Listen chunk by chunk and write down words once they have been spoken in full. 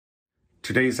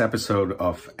Today's episode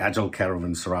of Agile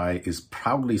Caravanserai is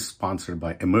proudly sponsored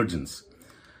by Emergence,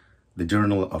 the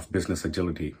Journal of Business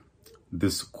Agility.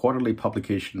 This quarterly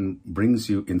publication brings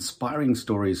you inspiring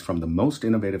stories from the most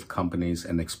innovative companies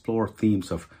and explore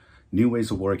themes of new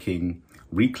ways of working,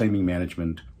 reclaiming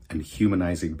management, and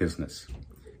humanizing business.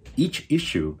 Each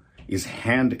issue is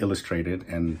hand illustrated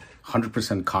and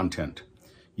 100% content.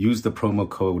 Use the promo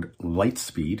code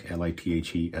LIGHTSPEED,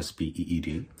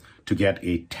 LITHESPEED, to get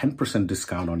a 10%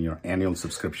 discount on your annual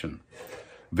subscription.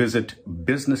 Visit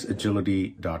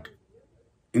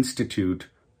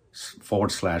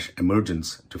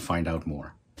businessagility.institute/emergence to find out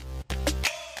more.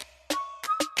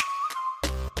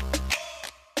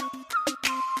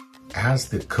 As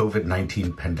the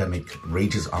COVID-19 pandemic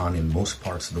rages on in most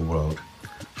parts of the world,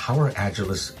 how are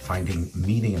Agilists finding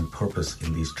meaning and purpose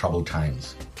in these troubled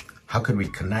times? How can we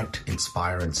connect,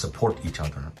 inspire, and support each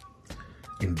other?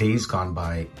 In days gone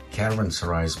by,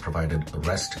 Caravanserais provided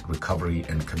rest, recovery,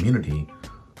 and community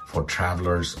for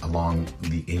travelers along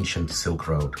the ancient Silk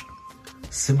Road.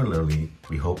 Similarly,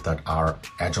 we hope that our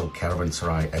Agile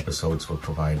Caravanserai episodes will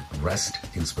provide rest,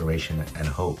 inspiration, and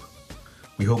hope.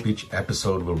 We hope each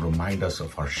episode will remind us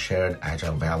of our shared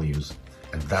Agile values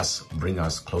and thus bring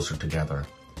us closer together.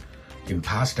 In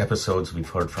past episodes, we've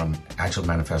heard from Agile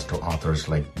Manifesto authors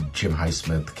like Jim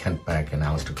Highsmith, Kent Beck, and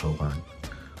Alistair Coburn.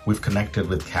 We've connected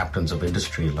with captains of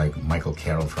industry like Michael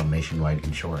Carroll from Nationwide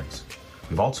Insurance.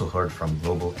 We've also heard from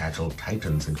global Agile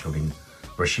titans, including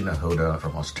Rashina Hoda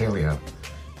from Australia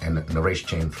and Naresh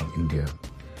Jain from India.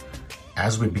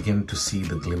 As we begin to see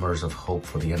the glimmers of hope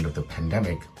for the end of the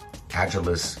pandemic,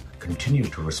 Agilists continue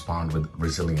to respond with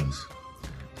resilience.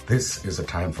 This is a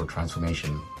time for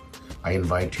transformation. I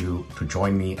invite you to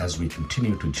join me as we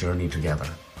continue to journey together.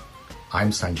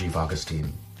 I'm Sanjeev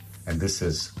Augustine, and this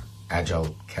is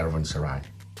Agile Caravanserai.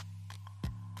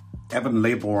 Evan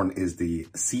Leybourn is the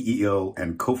CEO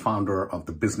and co-founder of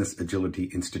the Business Agility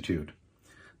Institute.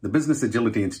 The Business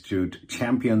Agility Institute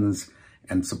champions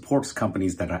and supports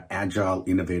companies that are agile,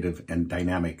 innovative, and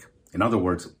dynamic. In other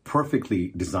words,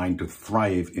 perfectly designed to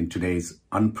thrive in today's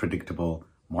unpredictable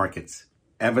markets.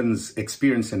 Evan's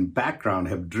experience and background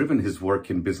have driven his work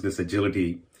in business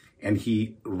agility, and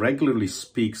he regularly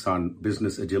speaks on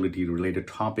business agility-related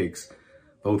topics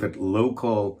both at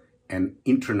local and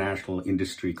international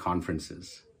industry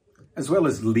conferences. As well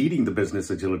as leading the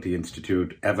Business Agility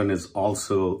Institute, Evan is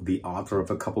also the author of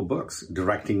a couple books,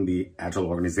 Directing the Agile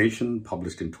Organization,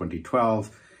 published in 2012,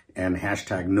 and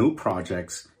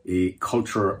 #NoProjects, a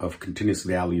culture of continuous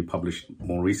value, published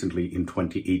more recently in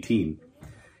 2018.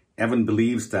 Evan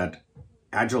believes that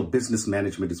agile business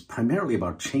management is primarily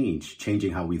about change,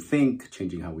 changing how we think,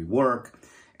 changing how we work,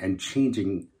 and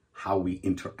changing how we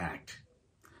interact.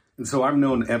 And so I've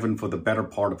known Evan for the better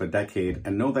part of a decade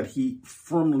and know that he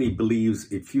firmly believes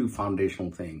a few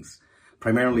foundational things,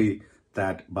 primarily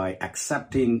that by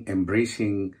accepting,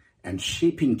 embracing, and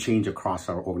shaping change across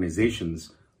our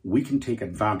organizations, we can take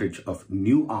advantage of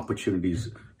new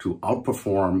opportunities to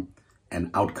outperform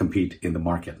and outcompete in the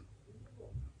market.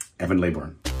 Evan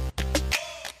Leybourn.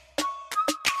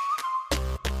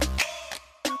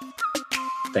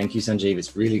 Thank you, Sanjeev.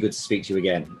 It's really good to speak to you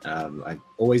again. I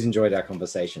always enjoyed our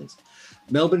conversations.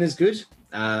 Melbourne is good.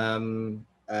 COVID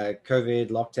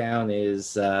lockdown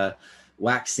is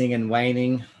waxing and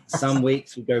waning. Some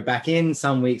weeks we go back in,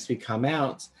 some weeks we come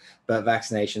out, but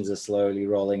vaccinations are slowly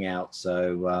rolling out.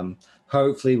 So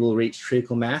hopefully we'll reach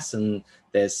critical mass and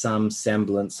there's some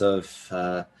semblance of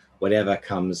whatever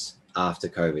comes after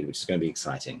COVID, which is going to be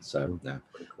exciting. So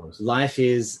life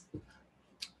is,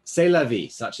 c'est la vie,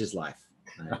 such is life.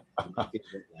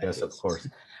 Yes, of course.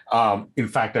 In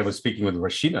fact, I was speaking with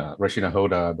Rashina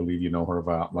Hoda, I believe you know her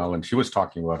well, and she was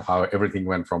talking about how everything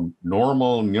went from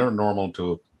normal, near normal,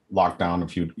 to lockdown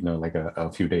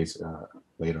a few days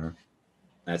later.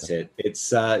 That's it.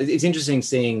 It's interesting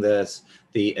seeing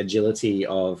the agility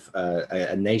of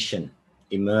a nation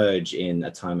emerge in a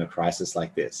time of crisis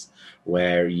like this,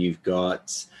 where you've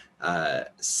got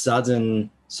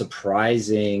sudden,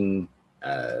 surprising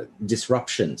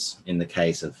disruptions in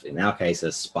our case,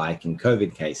 a spike in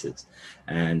COVID cases,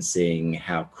 and seeing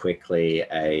how quickly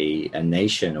a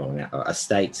nation or a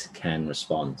state can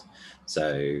respond.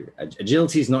 So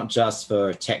agility is not just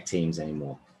for tech teams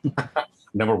anymore.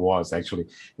 Never was, actually,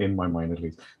 in my mind at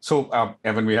least. So,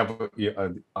 Evan, we have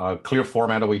a clear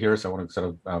format over here. So I want to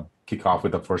sort of kick off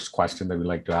with the first question that we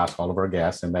like to ask all of our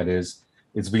guests, and that is,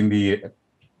 it's been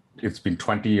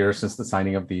 20 years since the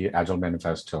signing of the Agile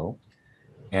Manifesto.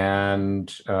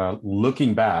 And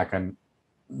looking back, and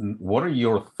what are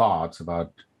your thoughts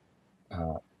about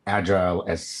agile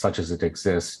as such as it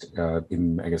exists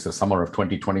in, I guess, the summer of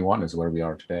 2021 is where we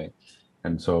are today.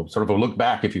 And so sort of a look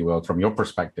back, if you will, from your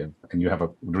perspective, and you have a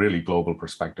really global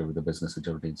perspective with the Business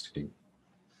Agility Institute.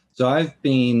 So I've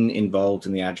been involved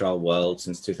in the Agile world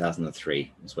since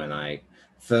 2003, is when I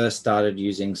first started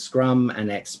using Scrum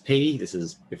and XP. This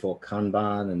is before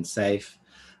Kanban and SAFe.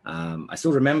 I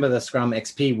still remember the Scrum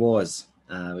XP wars,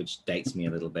 which dates me a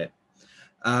little bit.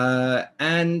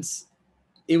 And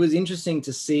it was interesting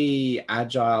to see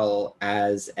Agile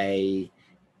as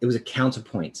it was a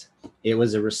counterpoint. It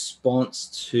was a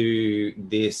response to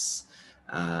this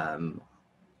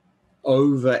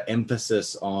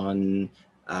overemphasis on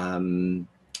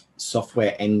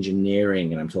software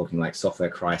engineering, and I'm talking like software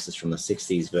crisis from the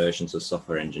 60s versions of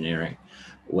software engineering,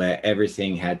 where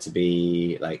everything had to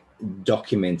be like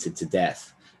documented to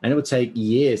death, and it would take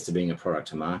years to bring a product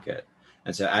to market.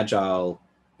 And so Agile,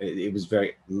 it was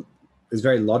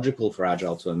very logical for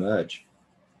Agile to emerge.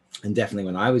 And definitely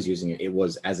when I was using it, it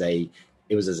was as a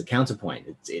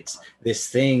counterpoint. It's this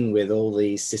thing with all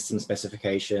these system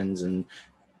specifications and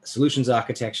solutions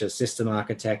architecture, system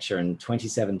architecture, and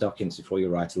 27 documents before you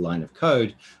write a line of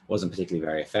code wasn't particularly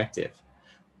very effective.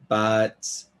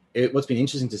 But what's been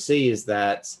interesting to see is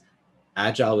that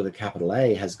Agile with a capital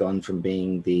A has gone from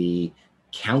being the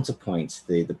counterpoint,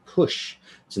 the push,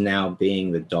 to now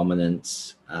being the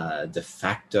dominant de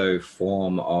facto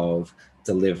form of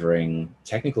delivering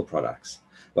technical products.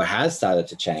 What has started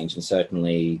to change, and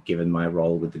certainly given my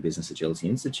role with the Business Agility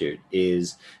Institute,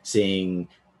 is seeing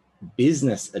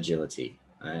business agility,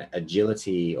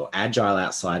 agility or agile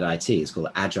outside IT. It's called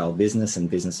agile business and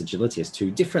business agility as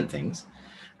two different things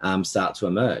start to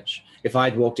emerge. If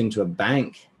I'd walked into a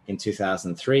bank in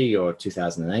 2003 or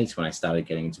 2008 when I started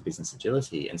getting into business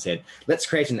agility and said, let's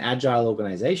create an agile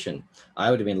organization,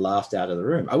 I would have been laughed out of the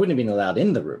room. I wouldn't have been allowed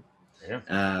in the room.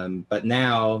 Yeah. But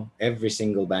now every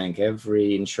single bank,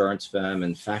 every insurance firm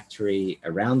and factory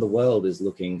around the world is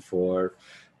looking for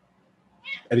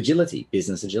agility,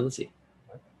 business agility.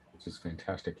 Which is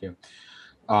fantastic, yeah.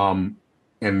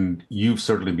 And you've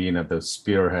certainly been at the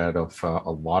spearhead of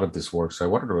a lot of this work. So I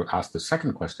wanted to ask the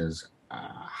second question is,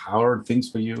 how are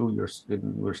things for you?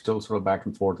 We're still sort of back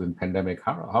and forth in pandemic.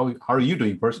 How are you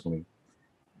doing personally?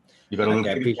 You got a little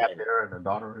baby cat there and a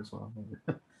daughter as well.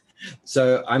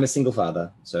 So I'm a single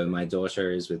father. So my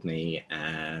daughter is with me,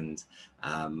 and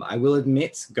I will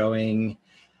admit running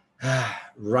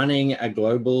a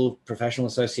global professional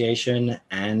association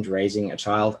and raising a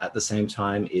child at the same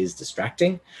time is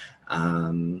distracting.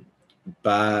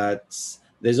 But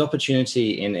there's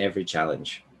opportunity in every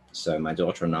challenge. So my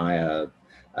daughter and I are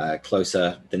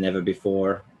closer than ever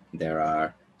before. There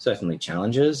are certainly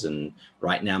challenges. And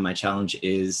right now my challenge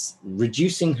is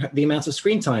reducing the amount of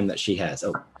screen time that she has.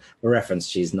 Oh, for reference,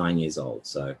 she's 9 years old.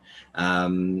 So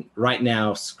right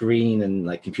now screen and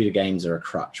like computer games are a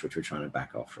crutch, which we're trying to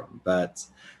back off from. But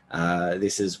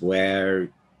this is where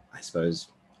I suppose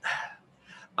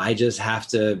I just have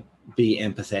to be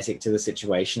empathetic to the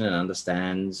situation and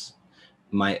understand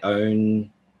my own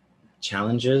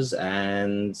challenges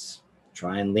and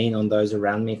try and lean on those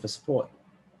around me for support.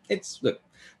 Look,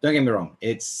 don't get me wrong,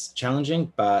 it's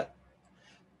challenging, but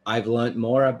I've learned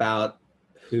more about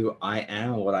who I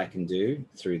am and what I can do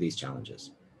through these challenges.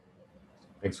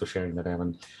 Thanks for sharing that,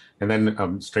 Evan. And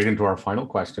then straight into our final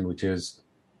question, which is,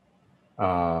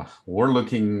 we're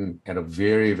looking at a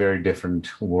very, very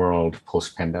different world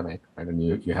post-pandemic, right?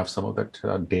 And you have some of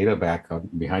that data back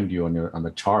behind you on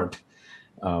the chart.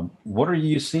 What are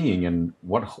you seeing, and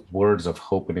what words of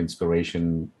hope and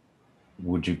inspiration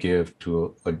would you give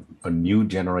to a new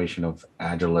generation of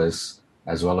Agilists,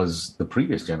 as well as the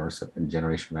previous generation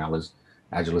Agilists?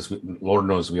 Lord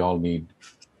knows we all need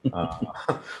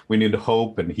we need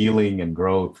hope and healing and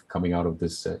growth coming out of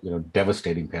this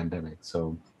devastating pandemic.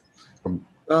 So,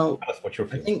 what's your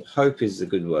feeling? I think hope is a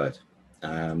good word,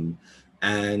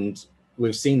 and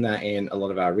we've seen that in a lot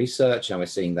of our research, and we're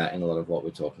seeing that in a lot of what we're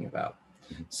talking about.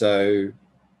 Mm-hmm. So,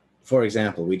 for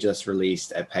example, we just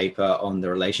released a paper on the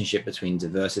relationship between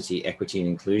diversity, equity, and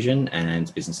inclusion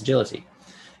and business agility.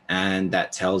 And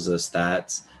that tells us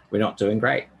that we're not doing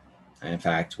great. In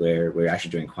fact, we're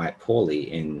actually doing quite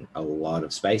poorly in a lot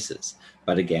of spaces.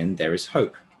 But again, there is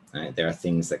hope. Right? There are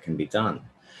things that can be done.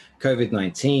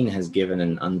 COVID-19 has given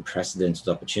an unprecedented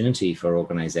opportunity for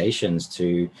organizations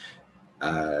to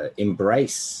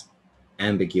embrace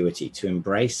ambiguity, to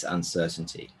embrace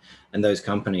uncertainty. And those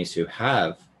companies who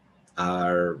have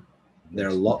they're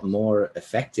a lot more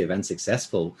effective and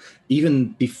successful even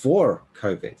before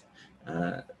COVID.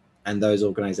 And those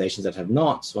organizations that have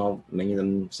not, well, many of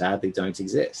them sadly don't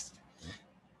exist.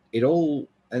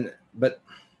 But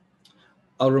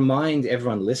I'll remind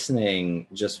everyone listening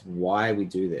just why we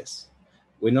do this.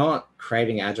 We're not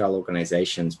creating agile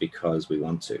organizations because we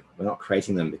want to. We're not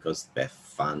creating them because they're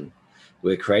fun.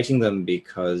 We're creating them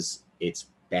because it's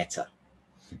better.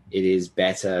 It is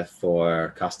better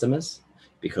for customers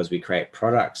because we create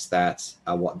products that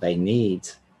are what they need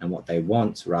and what they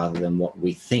want rather than what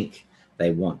we think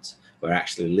they want. We're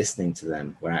actually listening to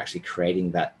them. We're actually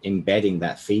creating that, embedding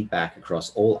that feedback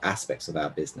across all aspects of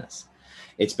our business.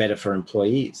 It's better for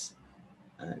employees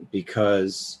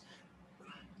because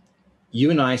you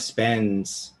and I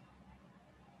spend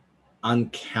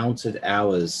uncounted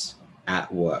hours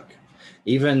at work,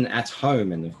 even at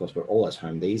home. And of course, we're all at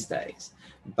home these days.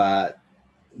 But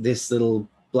this little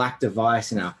black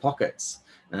device in our pockets,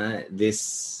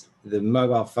 the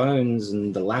mobile phones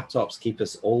and the laptops keep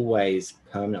us always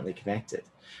permanently connected.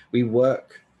 We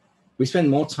spend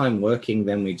more time working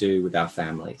than we do with our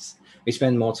families. We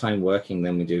spend more time working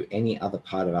than we do any other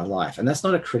part of our life. And that's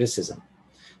not a criticism.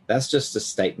 That's just a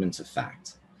statement of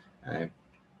fact.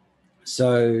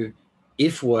 So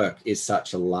if work is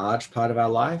such a large part of our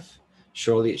life,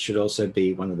 surely it should also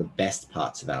be one of the best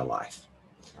parts of our life.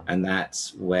 And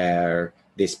that's where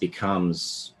this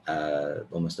becomes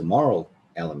almost a moral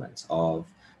element of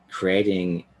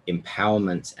creating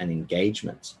empowerment and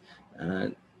engagement,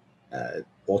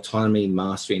 autonomy,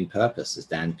 mastery, and purpose, as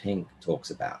Dan Pink talks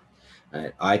about.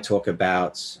 I talk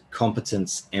about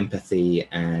competence, empathy,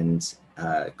 and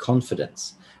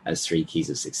confidence as 3 keys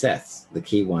of success. The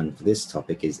key one for this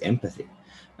topic is empathy.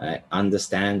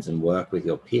 Understand and work with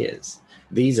your peers.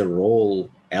 These are all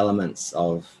elements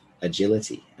of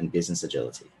agility and business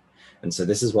agility. And so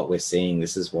this is what we're seeing.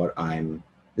 This is what I'm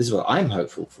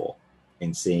hopeful for,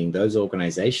 in seeing those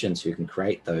organizations who can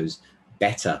create those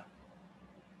better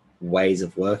ways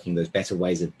of working, those better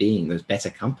ways of being, those better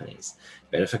companies,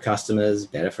 better for customers,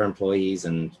 better for employees,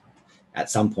 and at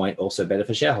some point also better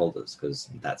for shareholders, because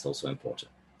that's also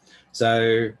important.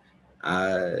 So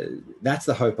that's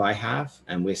the hope I have.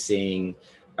 And we're seeing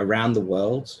around the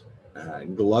world,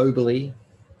 globally,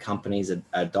 companies are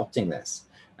adopting this.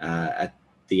 At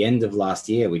the end of last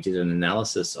year, we did an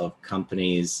analysis of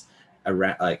companies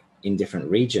around, like in different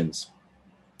regions,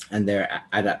 and their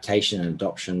adaptation and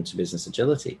adoption to business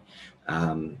agility.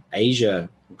 Asia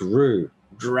grew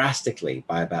drastically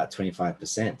by about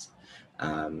 25%.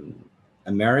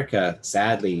 America,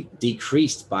 sadly,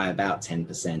 decreased by about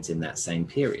 10% in that same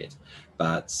period.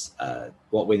 But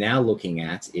what we're now looking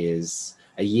at is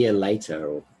a year later,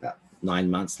 or about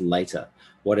 9 months later,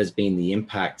 what has been the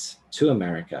impact to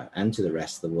America and to the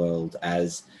rest of the world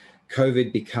as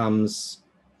COVID becomes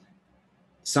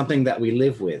something that we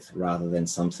live with rather than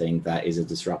something that is a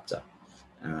disruptor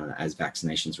as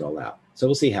vaccinations roll out. So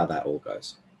we'll see how that all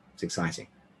goes. It's exciting.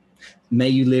 May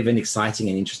you live in exciting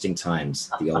and interesting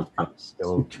times, the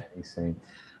old Chinese saying.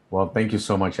 Well, thank you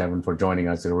so much, Evan, for joining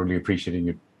us. I really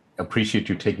appreciate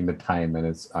you taking the time.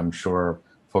 And I'm sure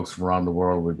folks from around the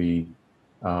world would be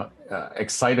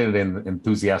excited and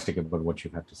enthusiastic about what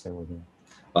you have to say. Well,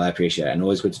 I appreciate it. And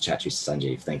always good to chat to you,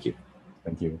 Sanjeev. Thank you.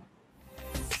 Thank you.